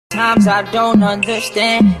sometimes I don't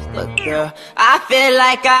understand. But girl, I feel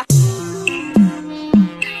like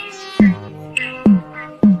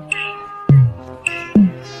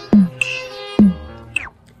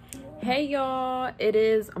Hey y'all, it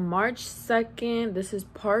is March 2nd. This is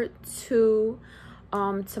part 2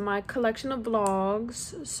 to my collection of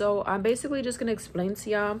vlogs. So I'm basically just gonna explain to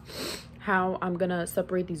y'all how I'm gonna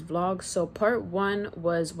separate these vlogs. So part 1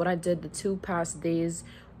 was what I did the 2 past days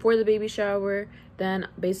for the baby shower. Then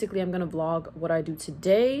basically I'm gonna vlog what I do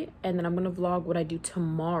today, and then I'm gonna vlog what I do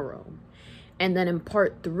tomorrow. And then in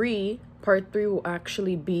part 3 will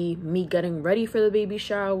actually be me getting ready for the baby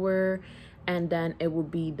shower, and then it will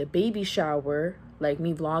be the baby shower, like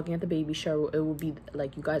me vlogging at the baby shower. It will be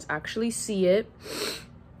like you guys actually see it.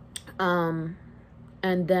 And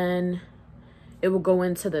then it will go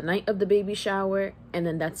into the night of the baby shower, and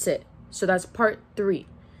then that's it. So that's part 3.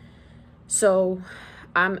 So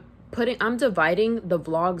I'm dividing the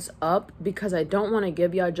vlogs up because I don't want to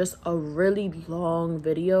give y'all just a really long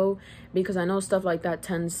video, because I know stuff like that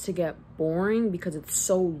tends to get boring because it's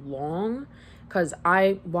so long. Because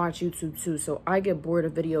I watch YouTube too, so I get bored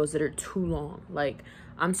of videos that are too long. Like,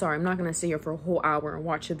 I'm sorry, I'm not gonna sit here for a whole hour and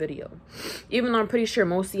watch a video. Even though I'm pretty sure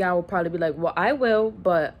most of y'all will probably be like, well, I will,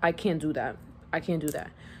 but I can't do that. I can't do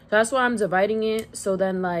that. So that's why I'm dividing it, so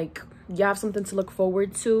then like you have something to look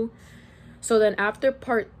forward to. So then after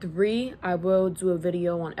part 3, I will do a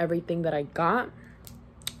video on everything that I got.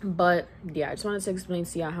 But yeah, I just wanted to explain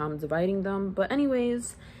to y'all how I'm dividing them. But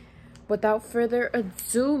anyways, without further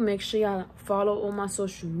ado, make sure y'all follow all my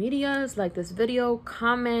social medias, like this video,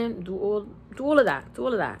 comment, do all of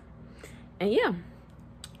that. And yeah,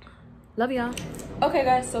 love y'all. Okay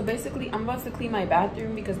guys, so basically I'm about to clean my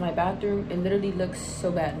bathroom because my bathroom, it literally looks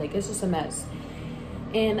so bad. Like, it's just a mess.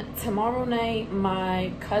 And tomorrow night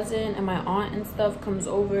my cousin and my aunt and stuff comes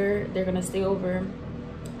over. They're gonna stay over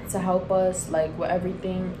to help us like with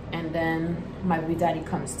everything, and then my baby daddy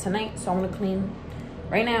comes tonight. So I'm gonna clean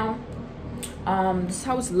right now. This is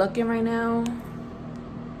how it's looking right now.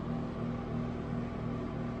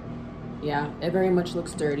 Yeah, it very much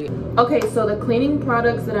looks dirty. Okay, so the cleaning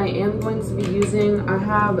products that I am going to be using, I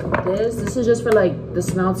have this is just for like the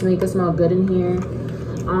smell, to make it smell good in here.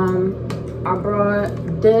 I brought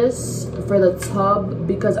this for the tub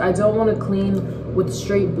because I don't want to clean with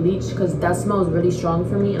straight bleach because that smells really strong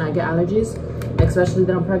for me and I get allergies, especially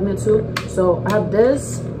that I'm pregnant too. So I have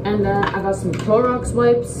this, and then I got some Clorox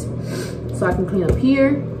wipes so I can clean up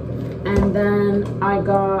here. And then I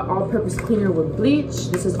got all-purpose cleaner with bleach.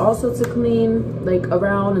 This is also to clean like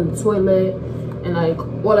around in the toilet and like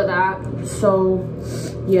all of that. So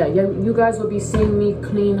yeah, you guys will be seeing me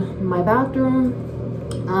clean my bathroom.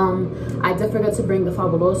 I did forget to bring the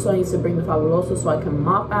Fabuloso. I need to bring the Fabuloso so I can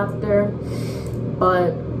mop after.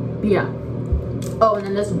 But yeah. Oh, and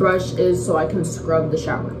then this brush is so I can scrub the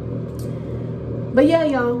shower. But yeah,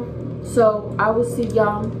 y'all. So I will see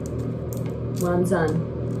y'all when I'm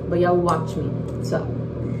done. But y'all watch me. So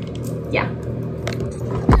yeah.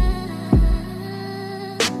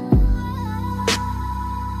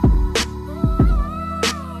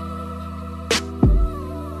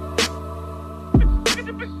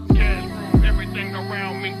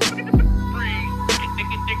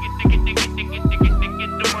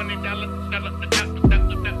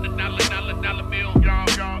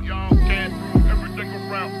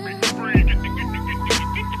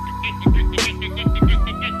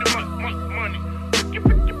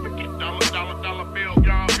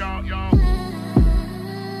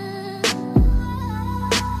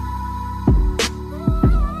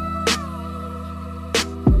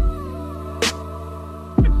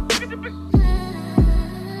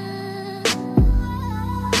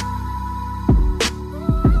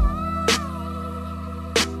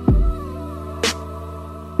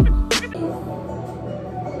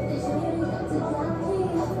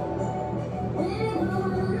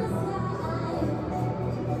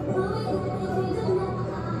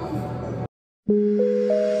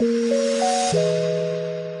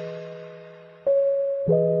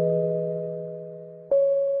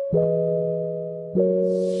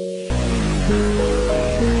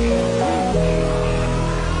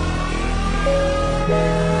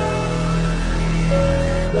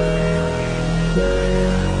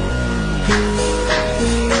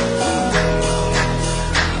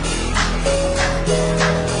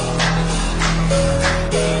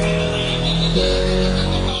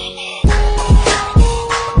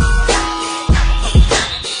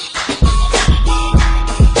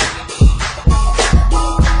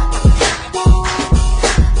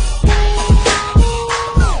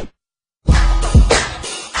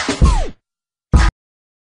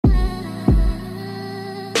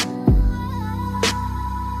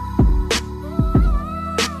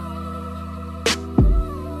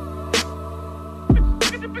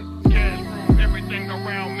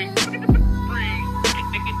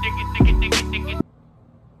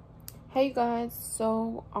 Hey you guys,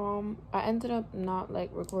 so I ended up not like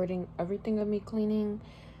recording everything of me cleaning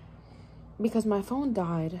because my phone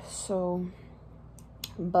died. So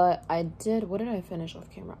but I did, what did I finish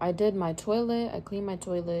off camera? I did my toilet. I cleaned my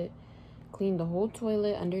toilet, cleaned the whole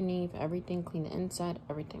toilet underneath, everything, cleaned the inside,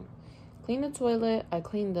 everything. Cleaned the toilet. I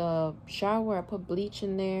cleaned the shower. I put bleach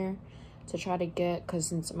in there to try to get, because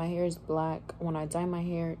since my hair is black, when I dye my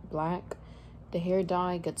hair black, the hair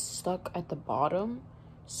dye gets stuck at the bottom.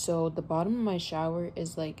 So the bottom of my shower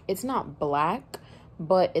is like, it's not black,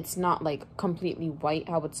 but it's not like completely white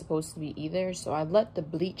how it's supposed to be either. So I let the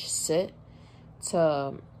bleach sit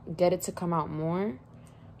to get it to come out more.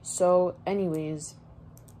 So anyways,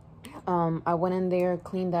 I went in there,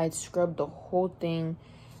 cleaned that, scrubbed the whole thing,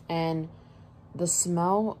 and the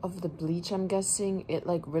smell of the bleach, I'm guessing, it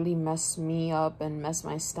like really messed me up and messed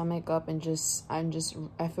my stomach up, and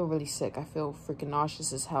I feel really sick. I feel freaking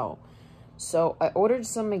nauseous as hell. So I ordered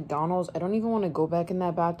some McDonald's. I don't even want to go back in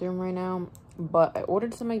that bathroom right now, but I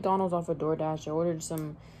ordered some McDonald's off of DoorDash. I ordered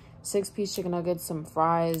some 6-piece chicken nuggets, some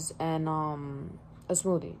fries, and a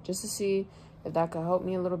smoothie, just to see if that could help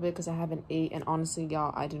me a little bit, because I haven't ate, and honestly,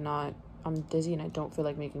 y'all, I'm dizzy and I don't feel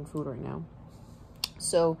like making food right now.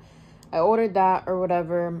 So I ordered that or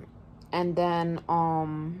whatever, and then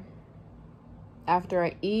after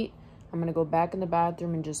I eat, I'm gonna go back in the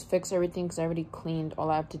bathroom and just fix everything because I already cleaned.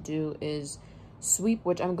 All I have to do is sweep,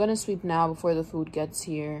 which I'm gonna sweep now before the food gets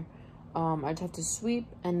here. I just have to sweep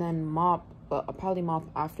and then mop, but I'll probably mop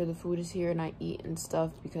after the food is here and I eat and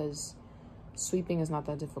stuff, because sweeping is not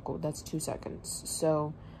that difficult. That's 2 seconds.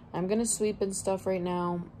 So I'm gonna sweep and stuff right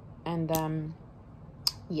now, and then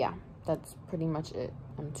yeah, that's pretty much it.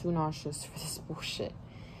 I'm too nauseous for this bullshit.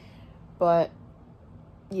 But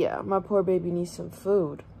yeah, my poor baby needs some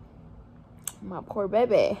food. My poor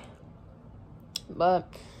baby.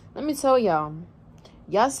 But let me tell y'all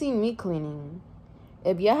seen me cleaning.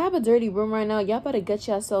 If y'all have a dirty room right now, y'all better get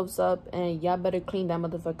yourselves up and y'all better clean that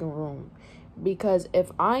motherfucking room. Because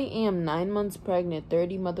if I am 9 months pregnant,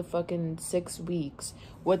 30 motherfucking 6 weeks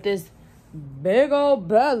with this big old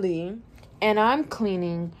belly, and I'm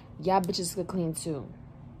cleaning, y'all bitches could clean too.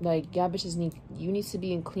 Like, y'all bitches need to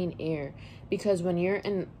be in clean air. Because when you're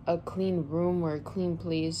in a clean room or a clean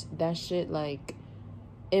place, that shit, like,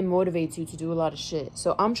 it motivates you to do a lot of shit.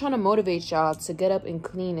 So I'm trying to motivate y'all to get up and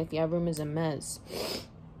clean if y'all room is a mess.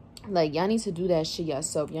 Like, y'all need to do that shit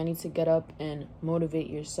yourself. Y'all need to get up and motivate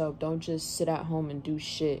yourself. Don't just sit at home and do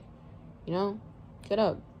shit. You know? Get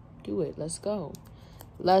up. Do it. Let's go.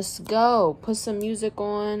 Let's go. Put some music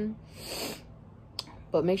on.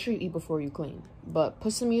 But make sure you eat before you clean. But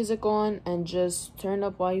put some music on and just turn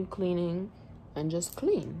up while you're cleaning. And just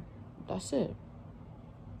clean. That's it.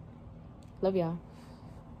 Love y'all.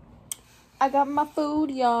 I got my food,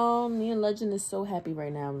 y'all. Me and Legend is so happy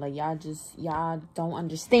right now. Like, y'all don't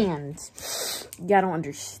understand. Y'all don't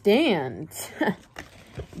understand.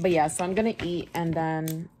 But yeah, so I'm gonna eat and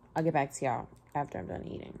then I'll get back to y'all after I'm done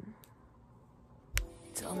eating.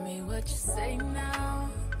 Tell me what you say now.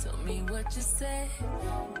 Tell me what you said.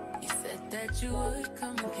 You said that you would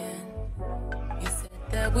come again. You said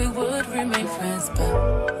that we would remain friends,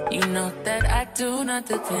 but you know that I do not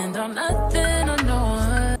depend on nothing or no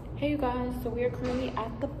one. Hey you guys, so we are currently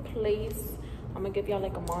at the place. I'm gonna give y'all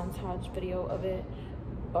like a montage video of it,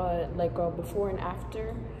 but like a before and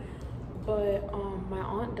after. But my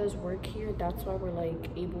aunt does work here. That's why we're like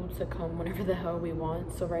able to come whenever the hell we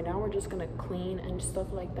want. So right now we're just gonna clean and stuff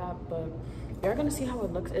like that, but you're gonna see how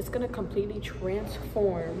it looks. It's gonna completely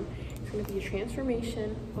transform. It's gonna be a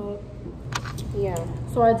transformation. But yeah,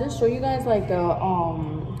 so I did show you guys like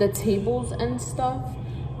the tables and stuff,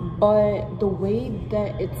 but the way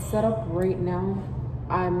that it's set up right now,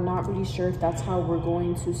 I'm not really sure if that's how we're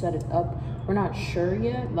going to set it up. We're not sure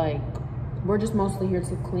yet. Like, we're just mostly here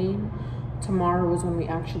to clean. Tomorrow is when we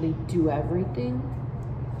actually do everything.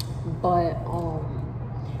 But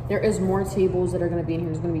there is more tables that are going to be in here.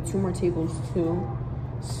 There's going to be 2 more tables too.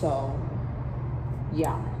 So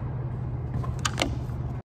yeah.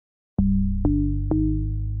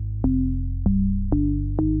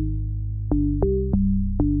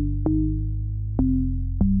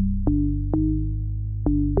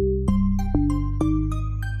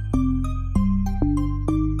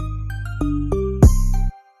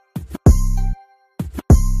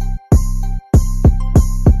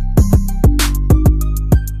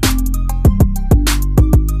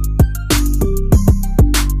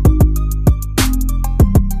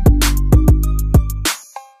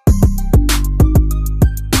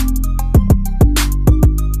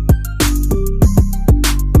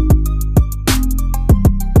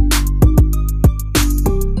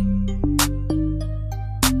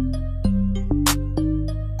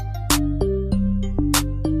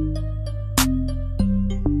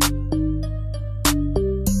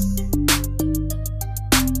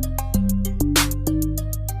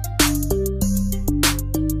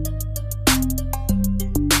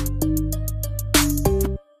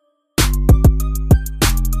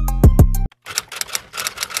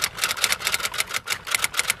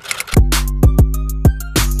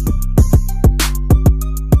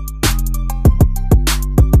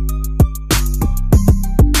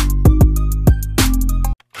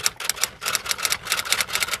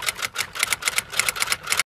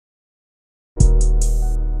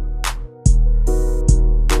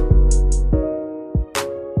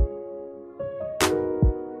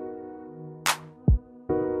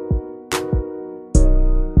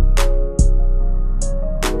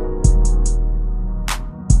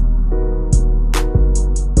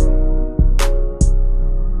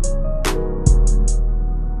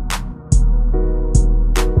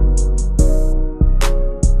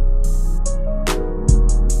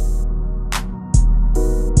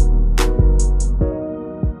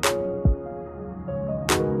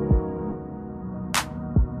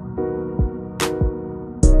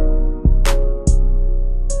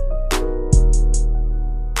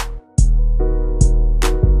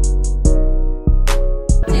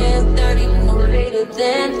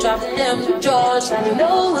 drop them drawers. I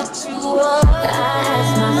know what you want. I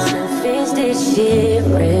ask myself, is this shit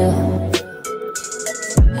real?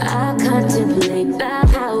 I contemplate about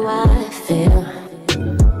how I feel,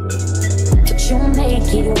 but you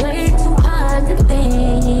make it way too hard to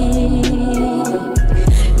think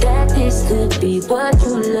that this could be what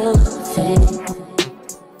you love.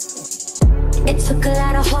 It took a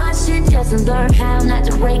lot of hard shit just to learn how not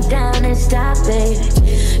to break down and stop it.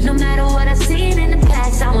 No matter what I've seen in the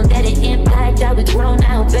past, I won't let it impact how we grow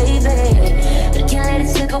now, baby. But can't let it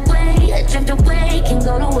slip away, drift away, can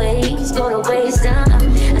go to waste,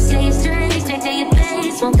 I say it straight to your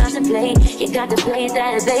face, won't contemplate. You got to play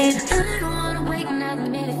that, babe. I don't wanna wait another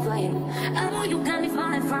minute for you. I know you got me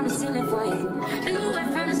falling from the ceiling for you. Knew it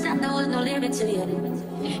from the start, there was no limit to you.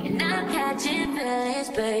 And I'm catching feelings,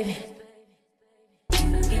 baby.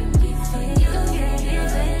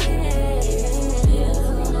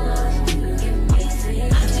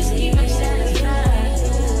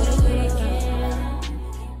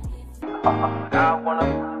 I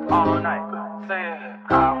wanna all night. Say it.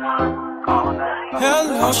 I wanna all night.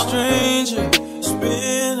 Hello, stranger. It's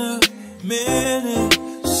been a minute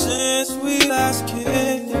since we last kicked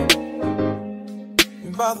it.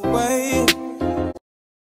 And by the way,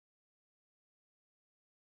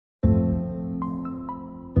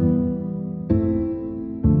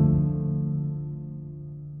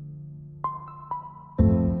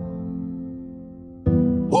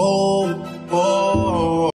 whoa,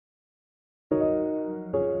 whoa.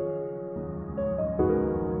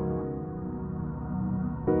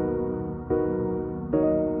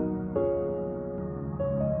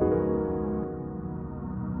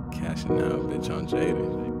 Cashing out, bitch, on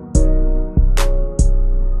Jaden.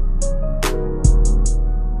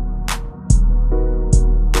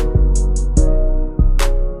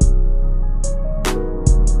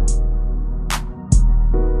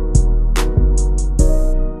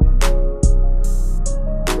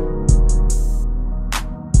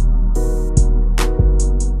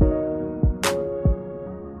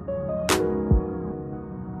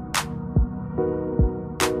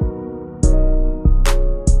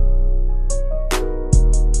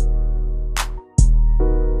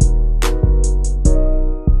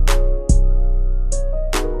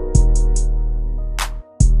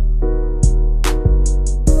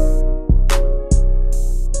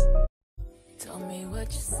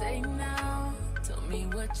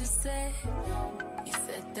 What you said, you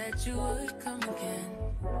said that you would come again.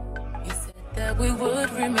 You said that we would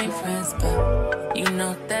remain friends, but you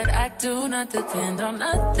know that I do not depend on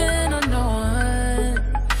nothing or no one.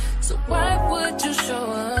 So why would you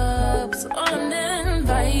show up so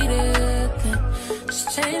uninvited?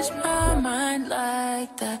 Just change my mind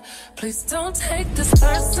like that. Please don't take this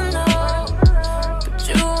personal, but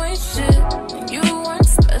you ain't shit and you weren't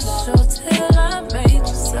special till I made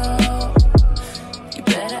you so.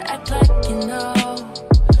 Better act like you know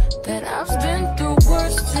that I've been through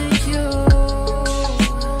worse than you.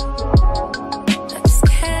 I just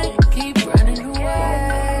can't keep running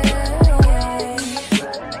away.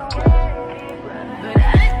 But I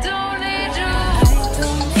don't need you. I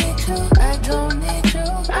don't need you. I don't need you.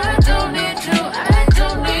 I don't need you. I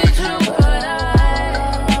don't need you.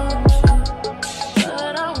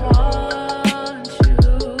 But I want you.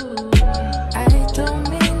 I don't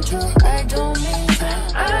mean to. I don't mean.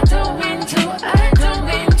 I don't mean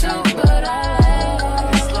to, but I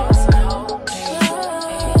lost hope.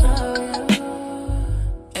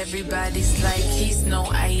 Everybody's like he's no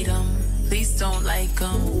item. Please don't like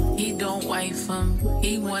him. He don't wife him.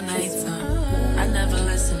 He one item. I never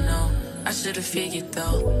listen, no. I should've figured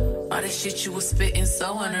though. All the shit you was spitting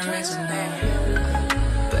so unoriginal.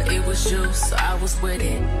 But it was you, so I was with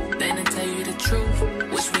it. Then to tell you the truth,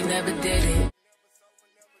 wish we never did it.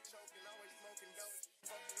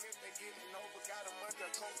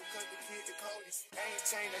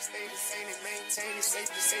 Ain't stay the same and maintain it. Safe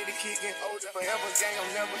to say the kid get older. Forever gang,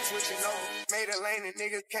 I'm never switching over. Made a lane and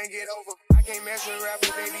niggas can't get over. I can't mess with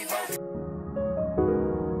rappers, they be both.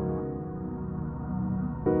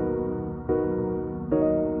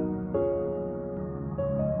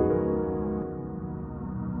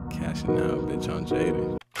 Cashing out, bitch, on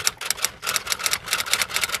Jaden.